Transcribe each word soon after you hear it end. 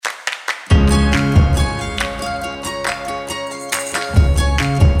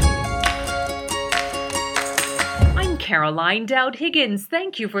Caroline Dowd Higgins.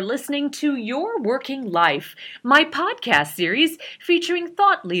 Thank you for listening to Your Working Life, my podcast series featuring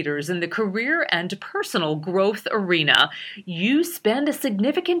thought leaders in the career and personal growth arena. You spend a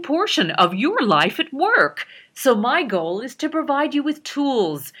significant portion of your life at work. So my goal is to provide you with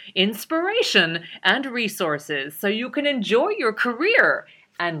tools, inspiration, and resources so you can enjoy your career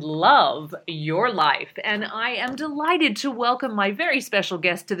and love your life. And I am delighted to welcome my very special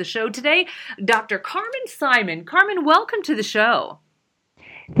guest to the show today, Dr. Carmen Simon. Carmen, welcome to the show.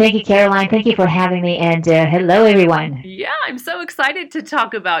 Thank you, Caroline. Thank you for having me, and hello, everyone. Yeah, I'm so excited to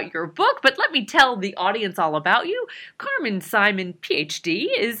talk about your book, but let me tell the audience all about you. Carmen Simon, PhD,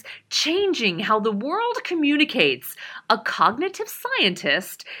 is changing how the world communicates. A cognitive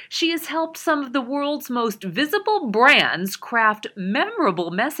scientist, she has helped some of the world's most visible brands craft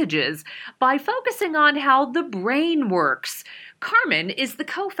memorable messages by focusing on how the brain works. Carmen is the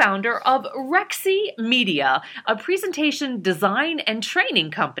co-founder of Rexy Media, a presentation design and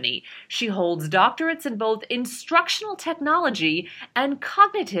training company. She holds doctorates in both instructional technology and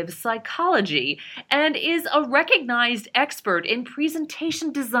cognitive psychology, and is a recognized expert in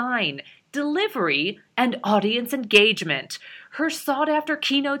presentation design, delivery, and audience engagement. Her sought-after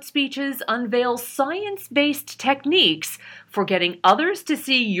keynote speeches unveil science-based techniques for getting others to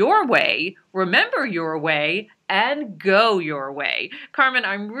see your way, remember your way, and go your way. Carmen,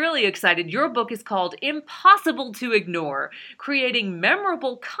 I'm really excited. Your book is called Impossible to Ignore: Creating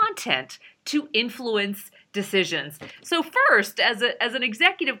Memorable Content to Influence Decisions. So first, as an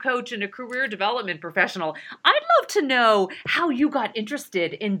executive coach and a career development professional, I'd love to know how you got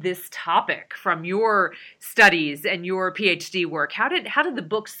interested in this topic from your studies and your PhD work. How did the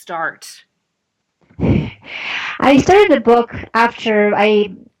book start? I started the book after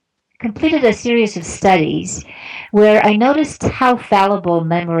I completed a series of studies where I noticed how fallible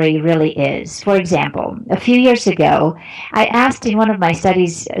memory really is. For example, a few years ago, I asked in one of my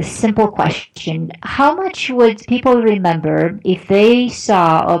studies a simple question: how much would people remember if they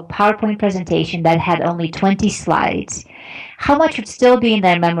saw a PowerPoint presentation that had only 20 slides? How much would still be in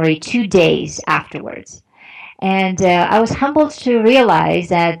their memory 2 days afterwards? And I was humbled to realize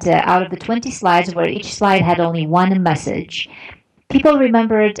that out of the 20 slides, where each slide had only one message, people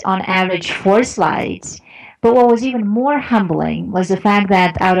remembered on average 4 slides. But what was even more humbling was the fact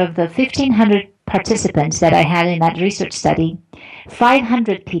that out of the 1,500 participants that I had in that research study,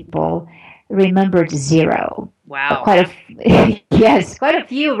 500 people remembered 0. Wow. Quite a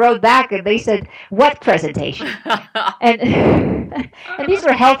few wrote back and they said, "What presentation?" and these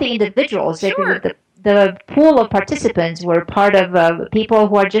were healthy individuals. Sure. The pool of participants were part of people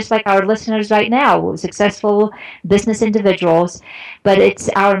who are just like our listeners right now, successful business individuals. But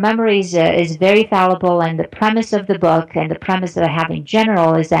our memories is very fallible, and the premise of the book and the premise that I have in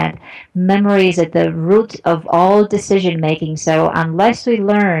general is that memory is at the root of all decision making. So unless we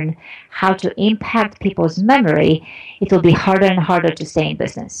learn how to impact people's memory, it will be harder and harder to stay in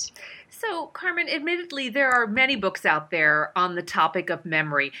business. So, Carmen, admittedly, there are many books out there on the topic of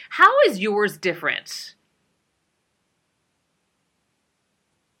memory. How is yours different?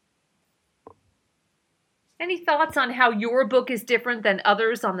 Any thoughts on how your book is different than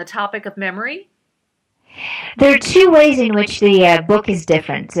others on the topic of memory? There are 2 ways in which the book is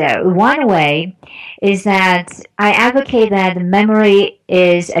different. One way is that I advocate that memory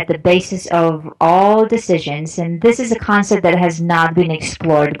is at the basis of all decisions, and this is a concept that has not been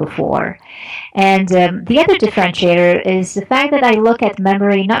explored before. And the other differentiator is the fact that I look at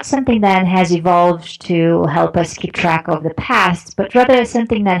memory not something that has evolved to help us keep track of the past, but rather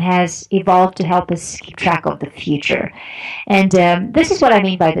something that has evolved to help us keep track of the future. And this is what I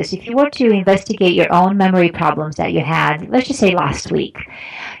mean by this. If you were to investigate your own memory problems that you had, let's just say last week,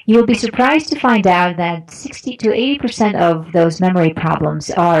 you'll be surprised to find out that 60 to 80% of those memory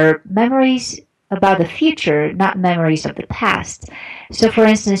problems are memories about the future, not memories of the past. So for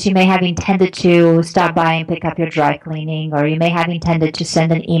instance, you may have intended to stop by and pick up your dry cleaning, or you may have intended to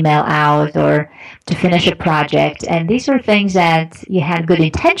send an email out or to finish a project. And these were things that you had good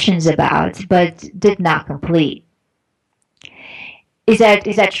intentions about, but did not complete. Is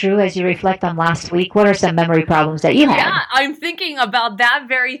that true as you reflect on last week? What are some memory problems that you had? Yeah, I'm thinking about that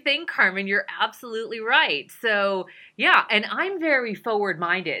very thing, Carmen. You're absolutely right. So, yeah, and I'm very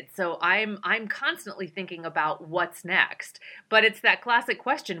forward-minded. So I'm constantly thinking about what's next. But it's that classic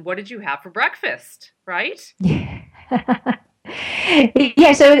question, what did you have for breakfast, right?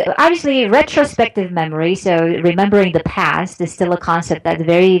 Yeah, so obviously retrospective memory, so remembering the past is still a concept that's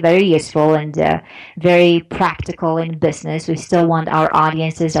very, very useful and very practical in business. We still want our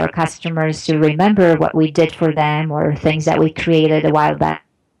audiences, our customers to remember what we did for them or things that we created a while back.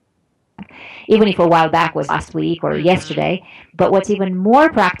 even if a while back was last week or yesterday. But what's even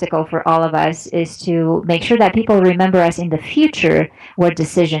more practical for all of us is to make sure that people remember us in the future where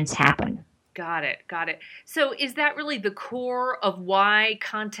decisions happen. Got it. Got it. So is that really the core of why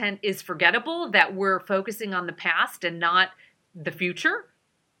content is forgettable, that we're focusing on the past and not the future?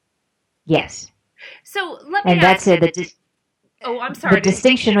 Yes. So let me And ask. that's it. I'm sorry. The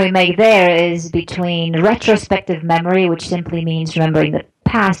distinction we make there is between retrospective memory, which simply means remembering the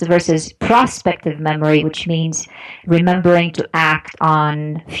past, versus prospective memory, which means remembering to act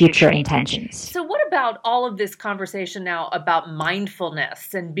on future intentions. So what about all of this conversation now about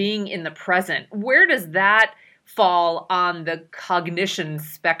mindfulness and being in the present? Where does that fall on the cognition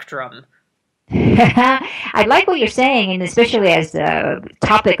spectrum? I like what you're saying, and especially as the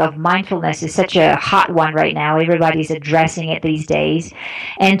topic of mindfulness is such a hot one right now. Everybody's addressing it these days.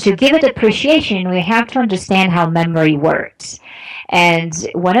 And to give it appreciation, we have to understand how memory works. And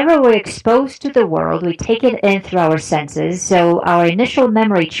whenever we're exposed to the world, we take it in through our senses. So our initial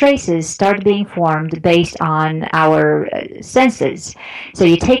memory traces start being formed based on our senses. So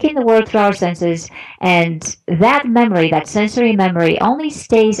you take in the world through our senses, and that memory, that sensory memory, only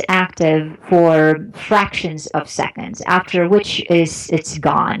stays active for fractions of seconds, after which it's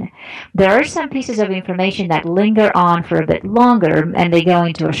gone. There are some pieces of information that linger on for a bit longer, and they go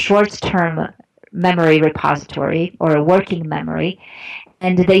into a short-term memory repository or a working memory,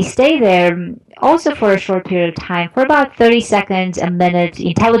 and they stay there also for a short period of time, for about 30 seconds, a minute.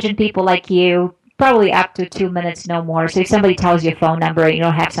 Intelligent people like you, probably up to 2 minutes, no more. So if somebody tells you a phone number and you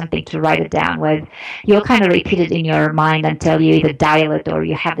don't have something to write it down with, you'll kind of repeat it in your mind until you either dial it or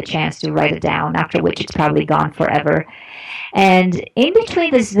you have the chance to write it down, after which it's probably gone forever. And in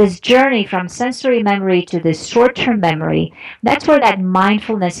between this journey from sensory memory to this short-term memory, that's where that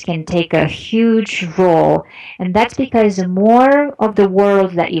mindfulness can take a huge role. And that's because the more of the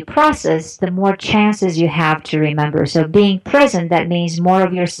world that you process, the more chances you have to remember. So being present, that means more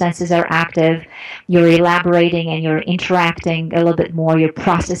of your senses are active. You're elaborating and you're interacting a little bit more. You're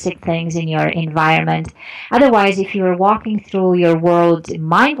processing things in your environment. Otherwise, if you're walking through your world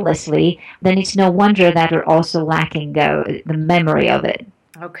mindlessly, then it's no wonder that you're also lacking the memory of it.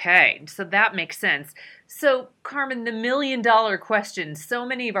 Okay, so that makes sense. So, Carmen, the million-dollar question. So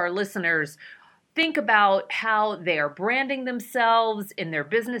many of our listeners think about how they are branding themselves in their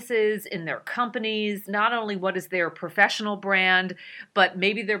businesses, in their companies. Not only what is their professional brand, but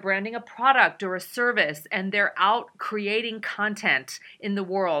maybe they're branding a product or a service, and they're out creating content in the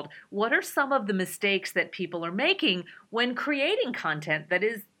world. What are some of the mistakes that people are making when creating content that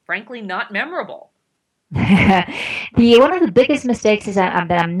is, frankly, not memorable? One of the biggest mistakes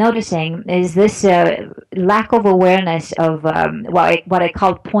that I'm noticing is this lack of awareness of what I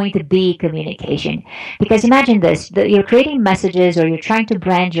call point B communication. Because imagine this: you're creating messages, or you're trying to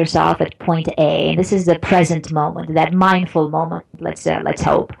brand yourself at point A, and this is the present moment, that mindful moment. Let's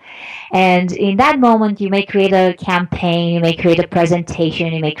hope. And in that moment, you may create a campaign, you may create a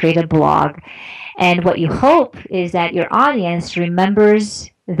presentation, you may create a blog, and what you hope is that your audience remembers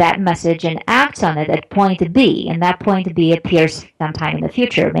that message and acts on it at point B, and that point B appears sometime in the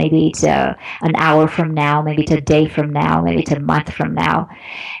future. Maybe it's an hour from now, maybe it's a day from now, maybe it's a month from now.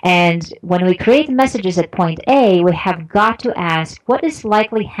 And when we create messages at point A, we have got to ask what is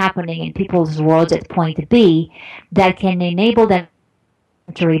likely happening in people's worlds at point B that can enable them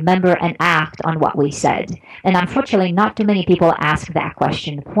to remember and act on what we said. And unfortunately, not too many people ask that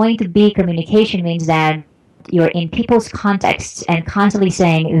question. Point B communication means that you're in people's contexts and constantly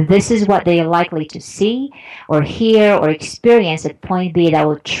saying this is what they are likely to see or hear or experience at point B that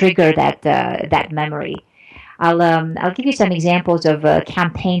will trigger that memory. I'll give you some examples of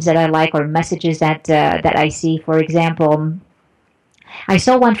campaigns that I like, or messages that I see. For example, I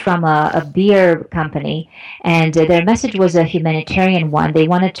saw one from a beer company, and their message was a humanitarian one. They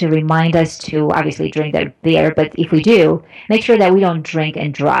wanted to remind us to obviously drink their beer, but if we do, make sure that we don't drink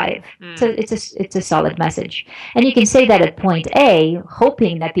and drive. So it's a solid message, and you can say that at point A,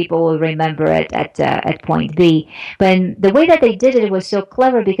 hoping that people will remember it at point B. But the way that they did it was so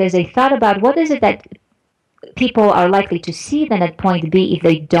clever, because they thought about what is it that people are likely to see then at point B if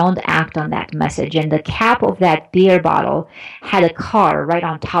they don't act on that message. And the cap of that beer bottle had a car right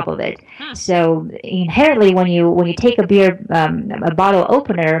on top of it. So inherently, when you take a beer a bottle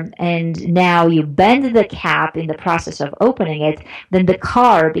opener and now you bend the cap in the process of opening it, then the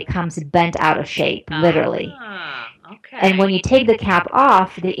car becomes bent out of shape, literally. And when Okay. you take the cap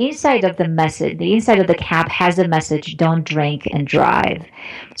off, the inside of the cap has the message, don't drink and drive.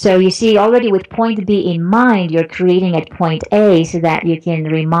 So you see, already with point B in mind, you're creating at point A so that you can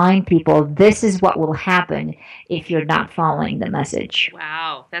remind people this is what will happen if you're not following the message.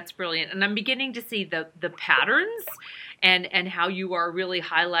 Wow, that's brilliant. And I'm beginning to see the patterns and how you are really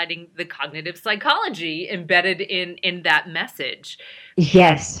highlighting the cognitive psychology embedded in that message.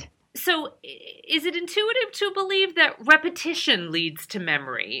 Yes. So, is it intuitive to believe that repetition leads to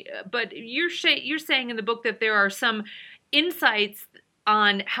memory? But you're saying in the book that there are some insights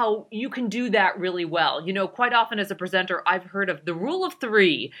on how you can do that really well. You know, quite often as a presenter, I've heard of the rule of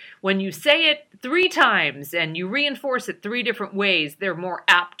three. When you say it three times and you reinforce it three different ways, they're more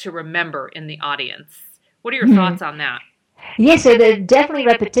apt to remember in the audience. What are your thoughts on that? Yes, so definitely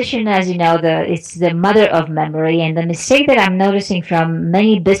repetition, as you know, it's the mother of memory. And the mistake that I'm noticing from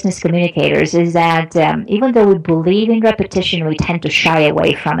many business communicators is that even though we believe in repetition, we tend to shy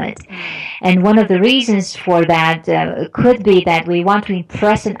away from it. Mm. And one of the reasons for that could be that we want to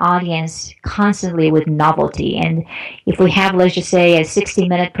impress an audience constantly with novelty. And if we have, let's just say, a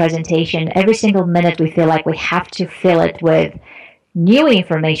 60-minute presentation, every single minute we feel like we have to fill it with new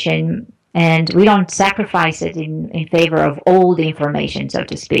information, and we don't sacrifice it in favor of old information, so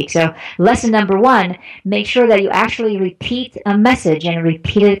to speak. So lesson number one, make sure that you actually repeat a message and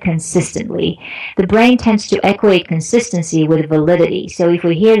repeat it consistently. The brain tends to equate consistency with validity. So if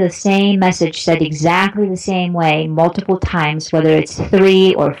we hear the same message said exactly the same way multiple times, whether it's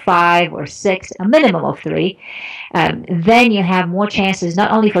 3 or 5 or 6, a minimum of 3, then you have more chances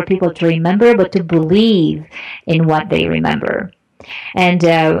not only for people to remember, but to believe in what they remember. And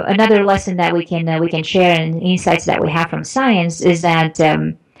another lesson that we can share and insights that we have from science is that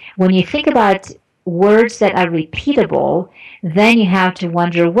when you think about words that are repeatable, then you have to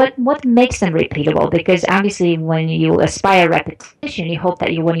wonder what makes them repeatable. Because obviously, when you aspire repetition, you hope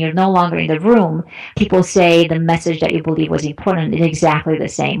that when you're no longer in the room, people say the message that you believe was important in exactly the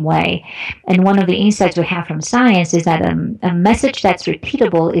same way. And one of the insights we have from science is that a message that's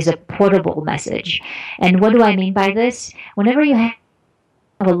repeatable is a portable message. And what do I mean by this? Whenever you have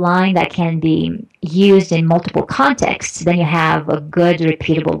a line that can be used in multiple contexts, then you have a good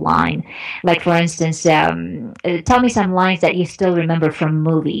repeatable line. Like, for instance, tell me some lines that you still remember from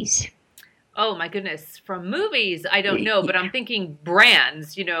movies. Oh my goodness. From movies, I don't know, but I'm thinking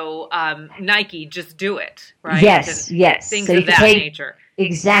brands, Nike, just do it, right? And Yes, yes. things So of if you that take nature.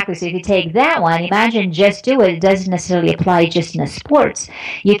 Exactly. So if you take that one, imagine just do it. It doesn't necessarily apply just in sports.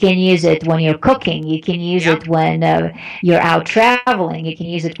 You can use it when you're cooking. You can use Yeah. it when you're out traveling. You can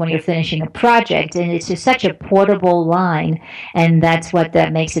use it when you're finishing a project. And it's just such a portable line. And that's what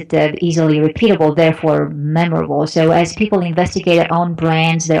makes it easily repeatable, therefore memorable. So as people investigate their own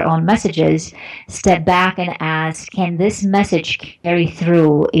brands, their own messages, step back and ask, can this message carry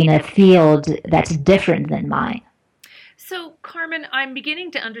through in a field that's different than mine? So, Carmen, I'm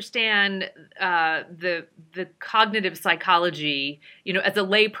beginning to understand the cognitive psychology. You know, as a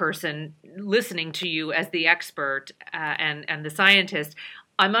layperson listening to you as the expert and the scientist,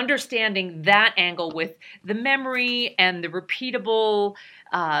 I'm understanding that angle with the memory and the repeatable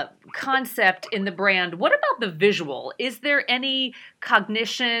concept in the brand. What about the visual? Is there any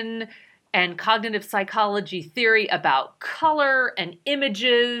cognition and cognitive psychology theory about color and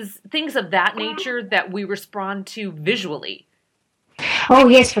images, things of that nature that we respond to visually? Oh,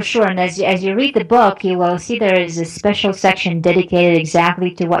 yes, for sure. And as you read the book, you will see there is a special section dedicated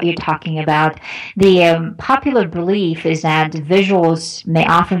exactly to what you're talking about. The popular belief is that visuals may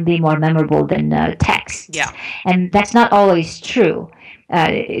often be more memorable than text. Yeah. And that's not always true.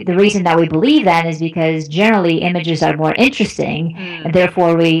 The reason that we believe that is because generally images are more interesting, and Mm.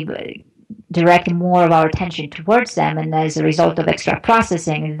 therefore we direct more of our attention towards them, and as a result of extra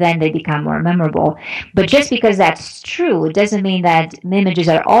processing, then they become more memorable. But just because that's true, it doesn't mean that images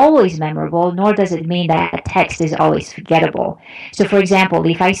are always memorable, nor does it mean that text is always forgettable. So, for example,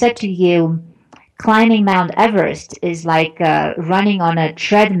 if I said to you, climbing Mount Everest is like running on a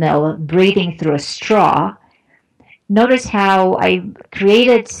treadmill, breathing through a straw, notice how I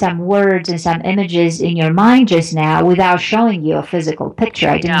created some words and some images in your mind just now without showing you a physical picture.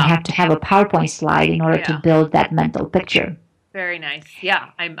 I didn't Yeah. have to have a PowerPoint slide in order to Yeah. build that mental picture. Very nice. Yeah,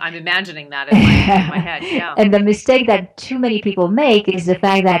 I'm imagining that in my head. Yeah. And the mistake that too many people make is the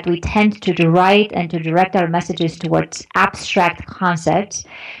fact that we tend to write and to direct our messages towards abstract concepts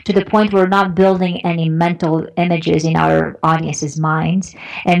to the point we're not building any mental images in our audience's minds.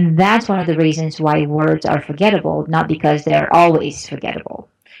 And that's one of the reasons why words are forgettable, not because they're always forgettable.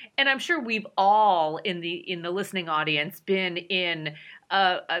 And I'm sure we've all in the listening audience been in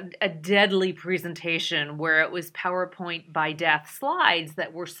a deadly presentation where it was PowerPoint by death slides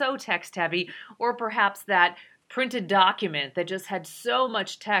that were so text heavy, or perhaps that printed document that just had so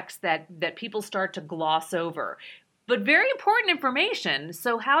much text that people start to gloss over. But very important information.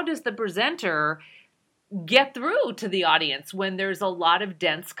 So how does the presenter get through to the audience when there's a lot of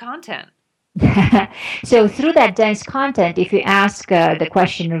dense content? So through that dense content, if you ask the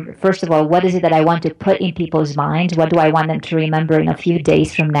question, first of all, what is it that I want to put in people's minds? What do I want them to remember in a few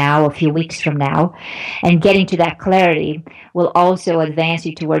days from now, a few weeks from now? And getting to that clarity will also advance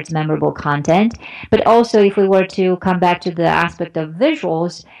you towards memorable content. But also, if we were to come back to the aspect of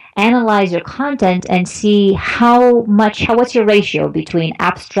visuals, analyze your content and see what's your ratio between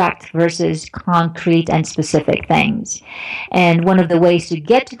abstract versus concrete and specific things. And one of the ways to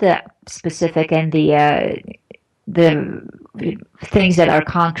get to the specific and the things that are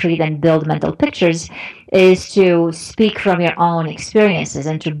concrete and build mental pictures is to speak from your own experiences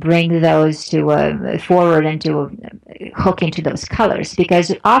and to bring those to forward and to hook into those colors,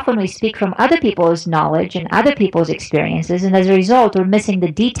 because often we speak from other people's knowledge and other people's experiences, and as a result we're missing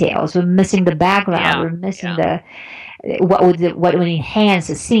the details, we're missing the background, we're missing what would enhance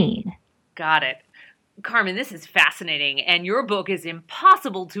a scene. Got it. Carmen, this is fascinating, and your book is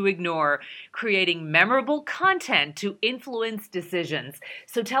impossible to ignore, creating memorable content to influence decisions.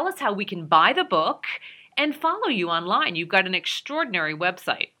 So tell us how we can buy the book and follow you online. You've got an extraordinary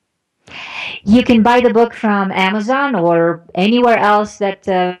website. You can buy the book from Amazon or anywhere else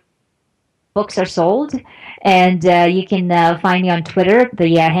that books are sold. And you can find me on Twitter.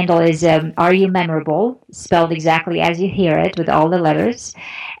 The handle is Are You Memorable, spelled exactly as you hear it with all the letters.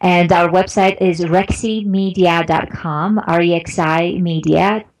 And our website is reximedia.com, R-E-X-I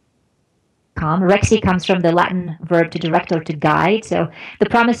media.com. Rexi comes from the Latin verb to direct or to guide. So the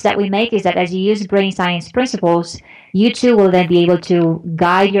promise that we make is that as you use brain science principles, you too will then be able to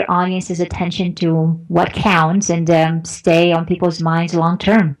guide your audience's attention to what counts and stay on people's minds long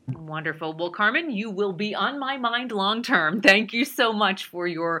term. Wonderful. Well, Carmen, you will be on my mind long term. Thank you so much for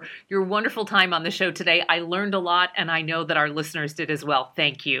your wonderful time on the show today. I learned a lot, and I know that our listeners did as well.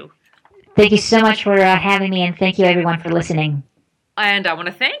 Thank you. Thank you so much for having me, and thank you everyone for listening. And I want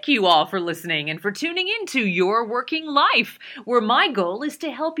to thank you all for listening and for tuning into Your Working Life, where my goal is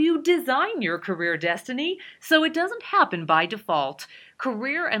to help you design your career destiny so it doesn't happen by default.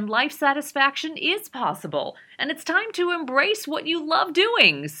 Career and life satisfaction is possible, and it's time to embrace what you love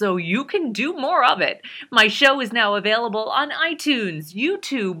doing so you can do more of it. My show is now available on iTunes,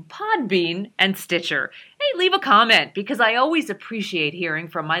 YouTube, Podbean, and Stitcher. Hey, leave a comment because I always appreciate hearing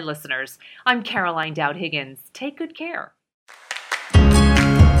from my listeners. I'm Caroline Dowd Higgins. Take good care.